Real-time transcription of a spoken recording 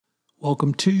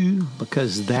Welcome to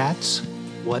Because That's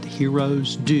What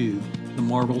Heroes Do, the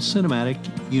Marvel Cinematic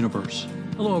Universe.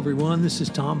 Hello, everyone. This is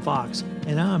Tom Fox,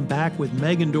 and I'm back with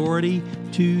Megan Doherty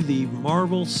to the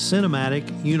Marvel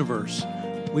Cinematic Universe.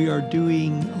 We are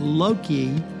doing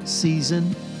Loki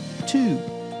Season 2.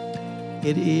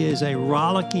 It is a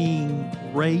rollicking,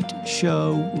 great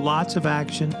show, lots of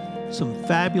action, some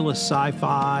fabulous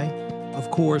sci-fi, of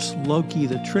course, Loki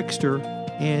the Trickster,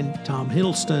 and Tom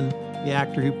Hiddleston, the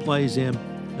actor who plays him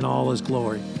in all his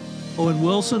glory. Owen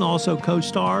Wilson also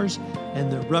co-stars,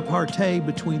 and the repartee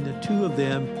between the two of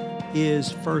them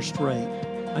is first rate.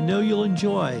 I know you'll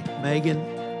enjoy Megan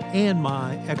and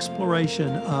my exploration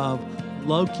of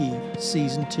Loki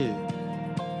Season 2.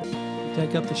 We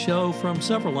take up the show from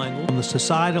several angles, from the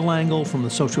societal angle, from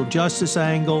the social justice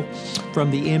angle,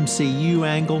 from the MCU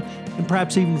angle, and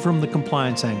perhaps even from the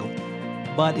compliance angle.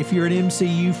 But if you're an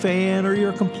MCU fan or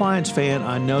you're a compliance fan,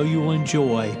 I know you will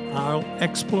enjoy our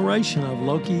exploration of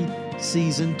Loki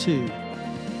Season 2.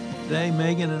 Today,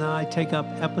 Megan and I take up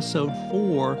Episode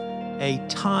 4, a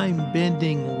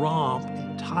time-bending romp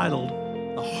entitled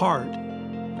The Heart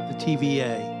of the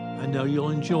TVA. I know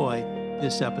you'll enjoy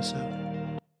this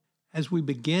episode. As we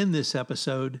begin this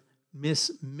episode,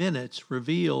 Miss Minutes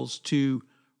reveals to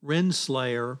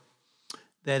Renslayer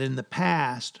that in the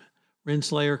past,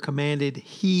 Renslayer commanded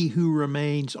He Who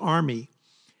Remains army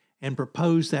and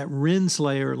proposed that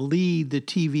Renslayer lead the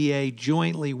TVA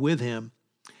jointly with him.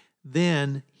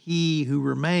 Then He Who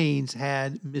Remains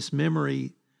had Miss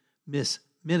Minutes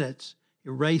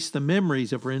erase the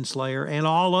memories of Renslayer and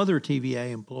all other TVA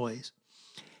employees.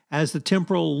 As the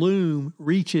temporal loom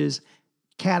reaches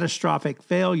catastrophic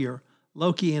failure,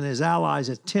 Loki and his allies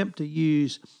attempt to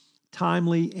use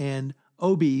Timely and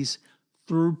Obi's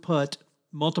throughput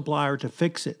multiplier to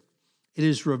fix it. It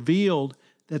is revealed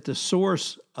that the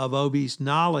source of Obi's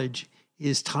knowledge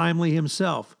is Timely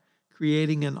himself,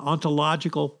 creating an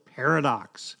ontological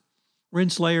paradox.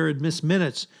 Renslayer and Miss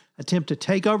Minutes attempt to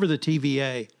take over the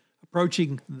TVA,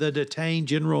 approaching the detained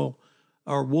General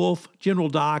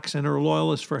Dox and her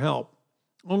loyalists for help.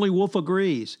 Only Wolf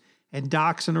agrees, and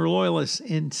Dox and her loyalists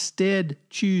instead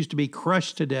choose to be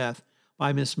crushed to death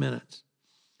by Miss Minutes.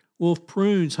 Wolf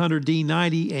prunes Hunter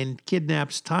D90 and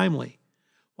kidnaps Timely.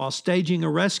 While staging a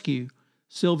rescue,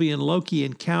 Sylvie and Loki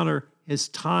encounter his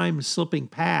time-slipping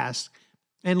past,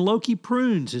 and Loki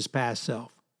prunes his past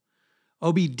self.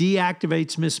 Obi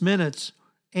deactivates Miss Minutes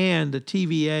and the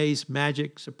TVA's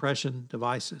magic suppression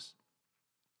devices.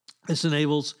 This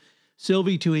enables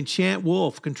Sylvie to enchant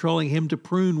Wolf, controlling him to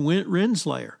prune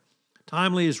Renslayer.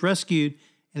 Timely is rescued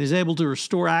and is able to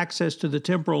restore access to the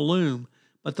temporal loom,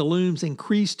 but the loom's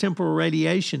increased temporal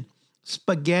radiation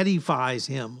spaghettifies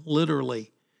him, literally,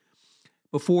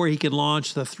 before he can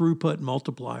launch the throughput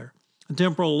multiplier. The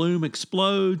temporal loom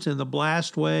explodes, and the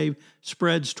blast wave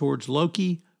spreads towards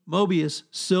Loki, Mobius,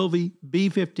 Sylvie,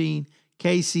 B-15,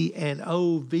 Casey, and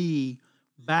OV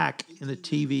back in the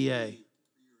TVA.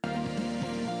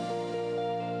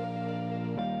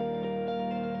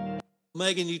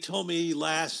 Megan, you told me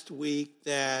last week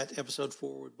that Episode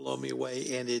 4 would blow me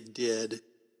away, and it did.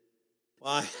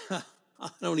 Well, I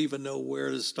don't even know where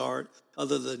to start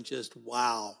other than just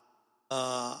wow.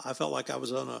 I felt like I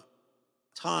was on a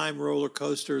time roller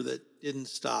coaster that didn't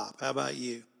stop. How about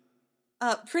you?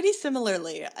 Pretty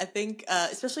similarly. I think,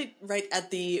 especially right at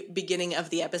the beginning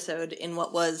of the episode, in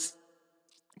what was,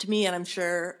 to me, and I'm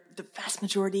sure the vast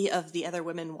majority of the other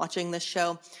women watching this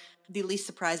show, the least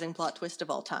surprising plot twist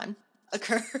of all time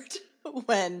occurred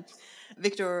when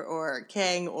Victor or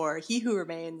Kang or He Who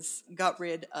Remains got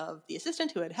rid of the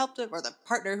assistant who had helped him, or the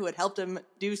partner who had helped him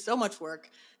do so much work,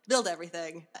 build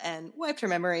everything, and wiped her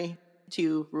memory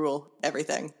to rule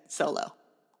everything solo.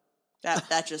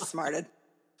 That just smarted.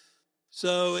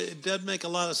 So it did make a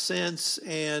lot of sense,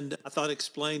 and I thought it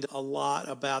explained a lot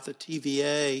about the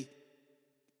TVA.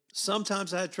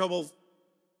 Sometimes I had trouble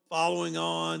following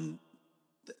on.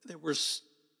 There were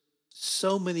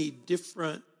so many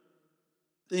different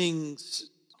things,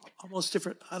 almost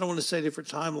different, I don't want to say different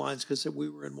timelines because we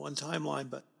were in one timeline,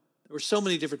 but there were so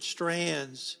many different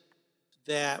strands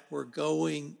that were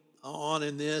going on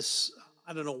in this.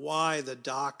 I don't know why the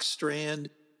Doc strand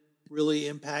really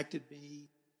impacted me,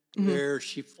 where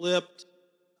she flipped.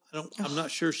 I'm not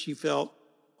sure she felt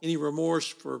any remorse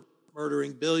for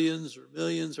murdering billions or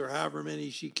millions or however many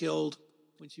she killed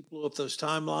when she blew up those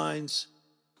timelines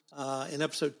in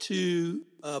Episode 2,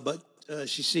 but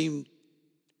she seemed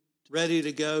ready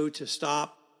to go to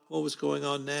stop what was going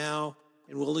on now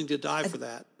and willing to die for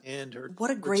that. And what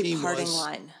a great parting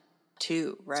line,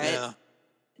 too, right? Yeah.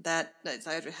 That's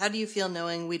how do you feel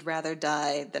knowing we'd rather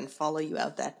die than follow you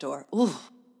out that door? Ooh,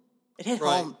 It hit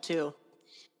Right. home, too.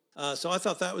 So I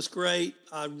thought that was great.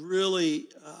 I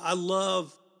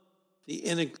love the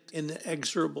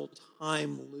inexorable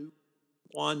time loop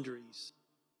quandaries.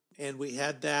 And we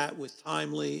had that with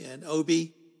Timely and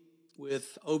Obi.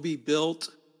 With Obi built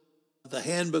the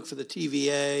handbook for the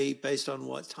TVA based on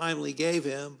what Timely gave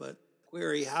him, but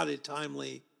query, how did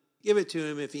Timely give it to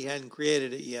him if he hadn't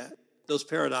created it yet? Those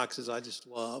paradoxes I just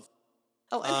love.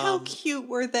 Oh, and how cute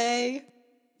were they?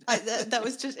 That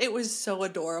was just, it was so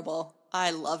adorable.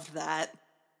 I loved that.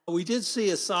 We did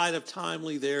see a side of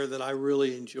Timely there that I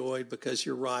really enjoyed because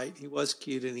you're right. He was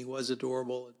cute and he was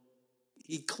adorable.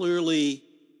 He clearly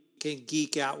can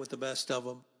geek out with the best of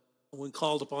them when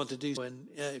called upon to do so. And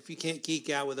if you can't geek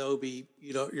out with Obi,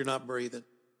 you're not breathing.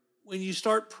 When you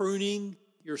start pruning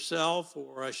yourself,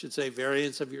 or I should say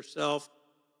variants of yourself,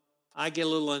 I get a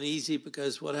little uneasy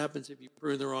because what happens if you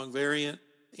prune the wrong variant?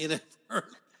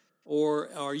 Or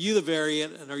are you the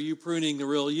variant and are you pruning the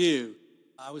real you?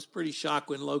 I was pretty shocked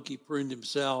when Loki pruned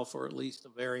himself, or at least a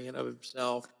variant of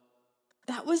himself.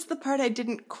 That was the part I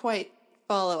didn't quite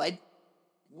follow. I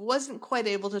wasn't quite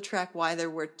able to track why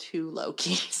there were two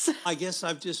Lokis. I guess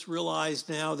I've just realized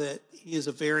now that he is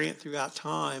a variant throughout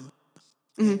time,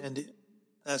 and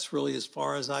that's really as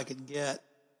far as I could get.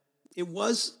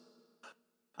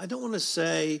 I don't want to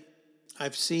say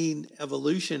I've seen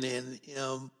evolution in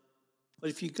him,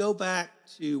 but if you go back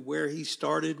to where he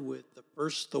started with the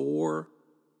first Thor,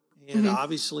 and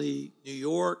obviously New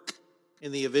York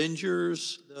and the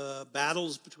Avengers, the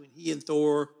battles between he and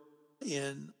Thor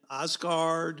in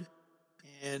Asgard,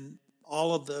 and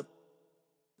all of the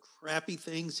crappy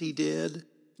things he did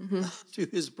to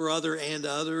his brother and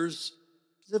others,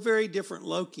 it's a very different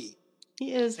Loki.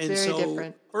 He is very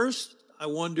different. First, I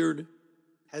wondered,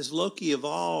 has Loki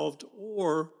evolved,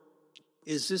 or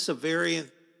is this a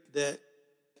variant that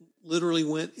literally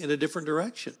went in a different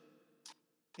direction?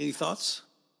 Any thoughts?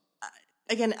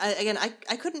 I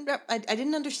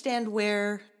didn't understand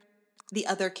where the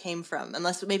other came from,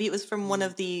 unless maybe it was from one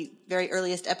of the very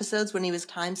earliest episodes when he was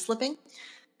time slipping.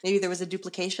 Maybe there was a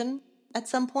duplication at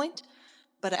some point,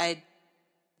 but I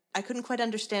couldn't quite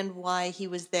understand why he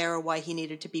was there or why he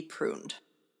needed to be pruned.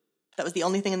 That was the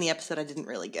only thing in the episode I didn't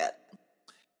really get.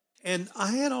 And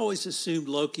I had always assumed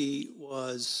Loki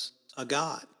was a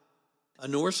god, a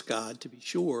Norse god to be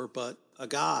sure, but a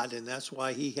god, and that's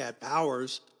why he had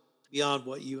powers beyond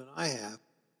what you and I have.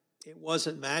 It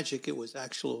wasn't magic, it was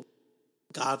actual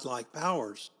godlike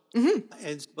powers.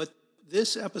 But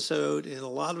this episode and a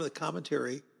lot of the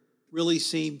commentary really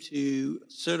seemed to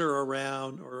center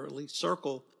around, or at least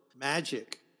circle,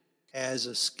 magic as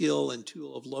a skill and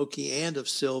tool of Loki and of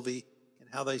Sylvie, and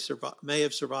how they may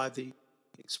have survived the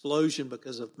explosion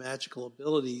because of magical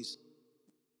abilities.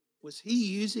 Was he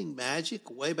using magic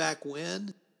way back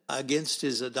when against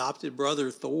his adopted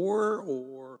brother Thor,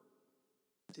 or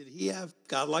did he have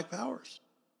godlike powers?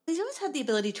 He's always had the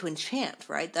ability to enchant,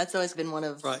 right? That's always been one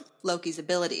of Loki's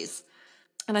abilities.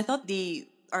 And I thought the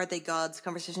Are They Gods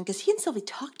conversation, because he and Sylvie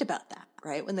talked about that,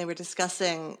 right? When they were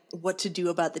discussing what to do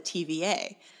about the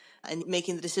TVA and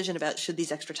making the decision about should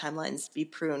these extra timelines be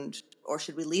pruned or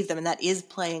should we leave them? And that is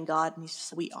playing God. And he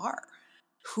says, we are.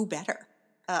 Who better?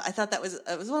 I thought it was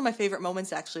one of my favorite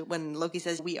moments, actually, when Loki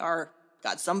says, we are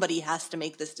God. Somebody has to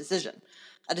make this decision.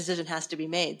 A decision has to be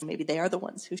made. Maybe they are the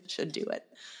ones who should do it.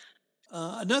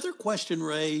 Another question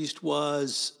raised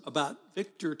was about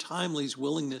Victor Timely's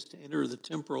willingness to enter the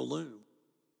temporal loom.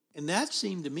 And that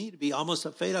seemed to me to be almost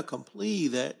a fait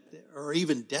accompli, or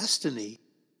even destiny.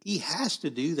 He has to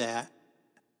do that.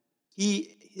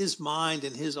 His mind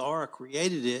and his aura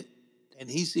created it, and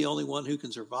he's the only one who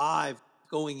can survive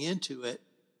going into it.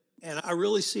 And I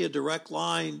really see a direct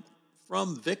line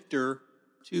from Victor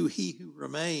to He Who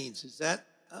Remains. Is that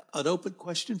an open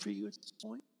question for you at this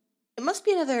point? It must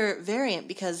be another variant,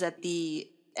 because at the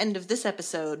end of this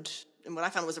episode, and what I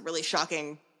found was a really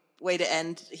shocking way to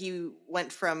end, he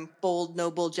went from bold,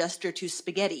 noble gesture to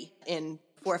spaghetti in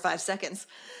 4 or 5 seconds.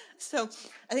 So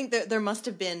I think there must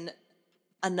have been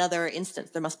another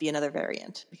instance. There must be another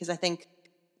variant, because I think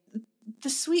the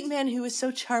sweet man who was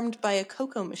so charmed by a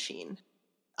cocoa machine,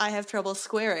 I have trouble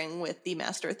squaring with the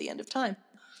master at the end of time.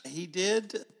 He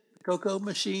did. The cocoa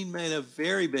machine made a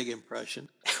very big impression.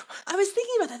 I was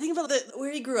thinking about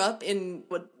where he grew up in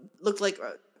what looked like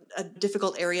a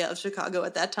difficult area of Chicago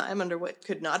at that time, under what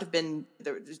could not have been,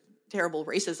 there was terrible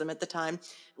racism at the time.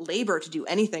 Labor to do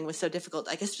anything was so difficult.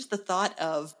 I guess just the thought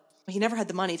of, he never had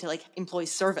the money to employ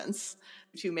servants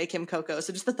to make him cocoa.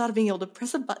 So just the thought of being able to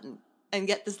press a button and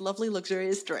get this lovely,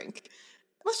 luxurious drink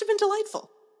must have been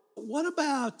delightful. What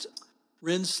about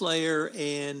Renslayer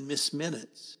and Miss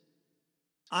Minutes?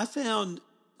 I found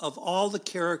of all the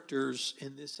characters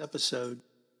in this episode,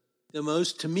 the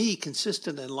most, to me,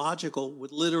 consistent and logical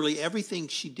with literally everything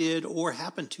she did or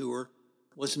happened to her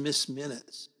was Miss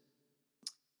Minutes.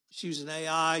 She was an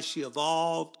AI. She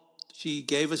evolved. She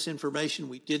gave us information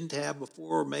we didn't have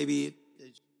before. Maybe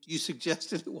as you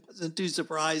suggested, it wasn't too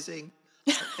surprising.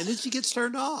 And then she gets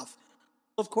turned off.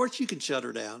 Of course you can shut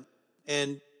her down.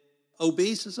 And OB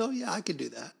says, oh, yeah, I can do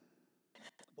that.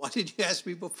 Why did you ask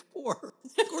me before?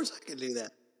 Of course I can do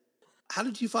that. How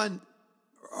did you find,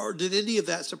 or did any of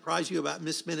that surprise you about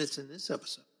Miss Minutes in this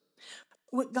episode?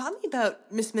 What got me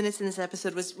about Miss Minutes in this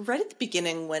episode was right at the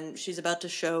beginning when she's about to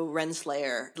show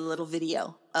Renslayer the little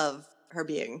video of her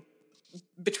being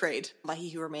betrayed by He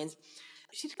Who Remains.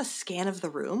 She did a scan of the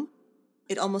room.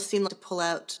 It almost seemed like to pull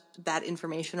out that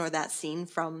information or that scene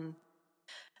from...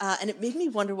 and it made me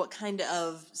wonder what kind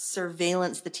of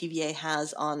surveillance the TVA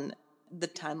has on the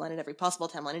timeline and every possible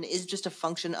timeline, and it is just a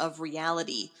function of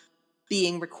reality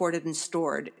being recorded and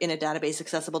stored in a database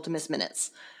accessible to Miss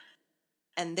Minutes.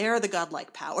 And they're the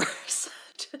godlike powers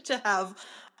to have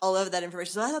all of that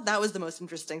information. So I thought that was the most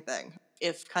interesting thing.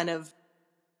 If kind of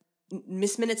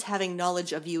Miss Minutes having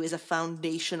knowledge of you is a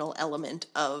foundational element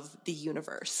of the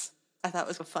universe. I thought it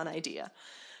was a fun idea.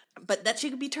 But that she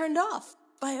could be turned off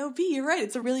by OB, you're right.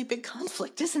 It's a really big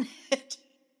conflict, isn't it?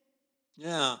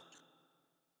 Yeah.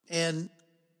 And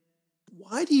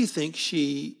why do you think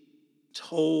she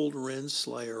told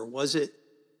Renslayer? Was it,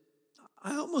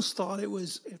 I almost thought it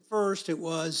was, at first, it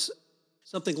was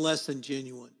something less than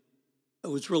genuine. It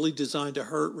was really designed to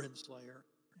hurt Renslayer.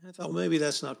 And I thought, well, maybe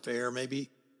that's not fair. Maybe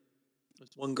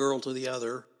it's one girl to the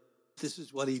other. This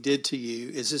is what he did to you.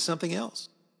 Is this something else?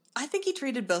 I think he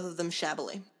treated both of them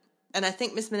shabbily. And I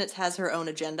think Miss Minutes has her own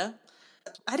agenda.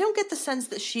 I don't get the sense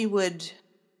that she would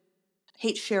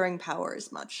hate sharing power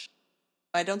as much.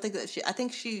 I don't think that I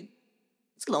think she's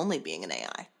lonely being an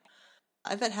AI.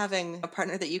 I bet having a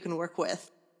partner that you can work with,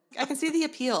 I can see the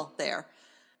appeal there.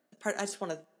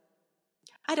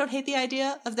 I don't hate the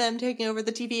idea of them taking over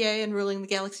the TVA and ruling the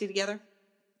galaxy together.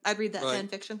 I'd read that fan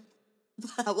fiction.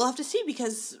 But we'll have to see,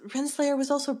 because Renslayer was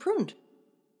also pruned.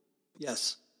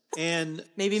 Yes. And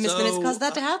maybe Miss Minutes caused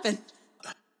that to happen.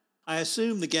 I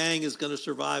assume the gang is going to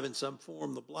survive in some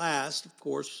form. The blast, of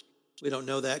course, we don't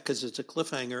know that because it's a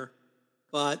cliffhanger.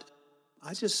 But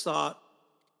I just thought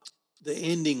the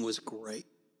ending was great.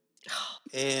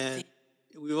 And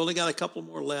we've only got a couple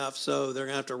more left, so they're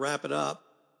going to have to wrap it up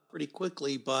pretty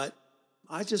quickly. But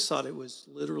I just thought it was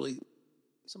literally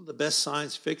some of the best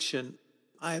science fiction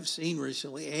I have seen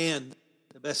recently, and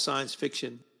the best science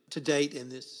fiction to date in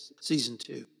this season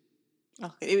 2.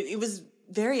 Oh, it was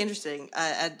very interesting.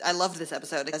 I loved this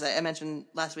episode, as I mentioned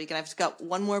last week, and I've just got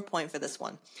one more point for this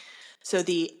one. So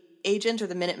the agent or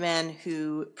the Minuteman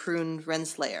who pruned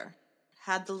Renslayer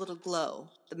had the little glow,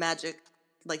 the magic,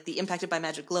 like the impacted by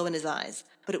magic glow in his eyes,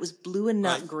 but it was blue and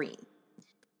not green.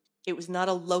 It was not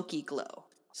a Loki glow.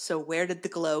 So where did the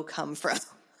glow come from?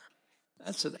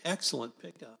 That's an excellent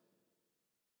pickup.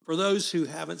 For those who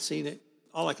haven't seen it,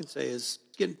 all I can say is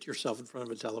get yourself in front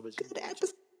of a television. Good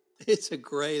episode. It's a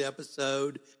great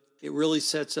episode. It really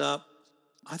sets up.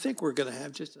 I think we're going to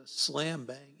have just a slam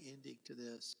bang ending to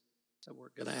this that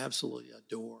we're going to absolutely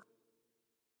adore.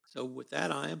 So with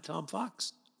that, I am Tom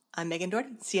Fox. I'm Megan Doherty.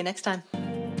 See you next time.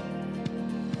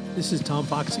 This is Tom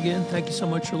Fox again. Thank you so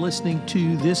much for listening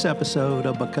to this episode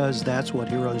of Because That's What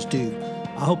Heroes Do.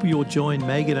 I hope you'll join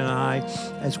Megan and I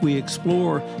as we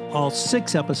explore all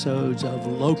 6 episodes of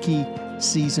Loki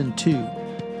Season 2.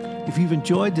 If you've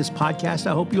enjoyed this podcast,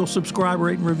 I hope you'll subscribe,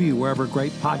 rate, and review wherever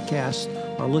great podcasts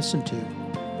are listened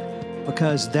to.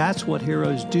 Because That's What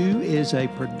Heroes Do is a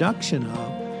production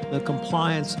of the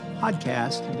Compliance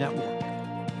Podcast Network.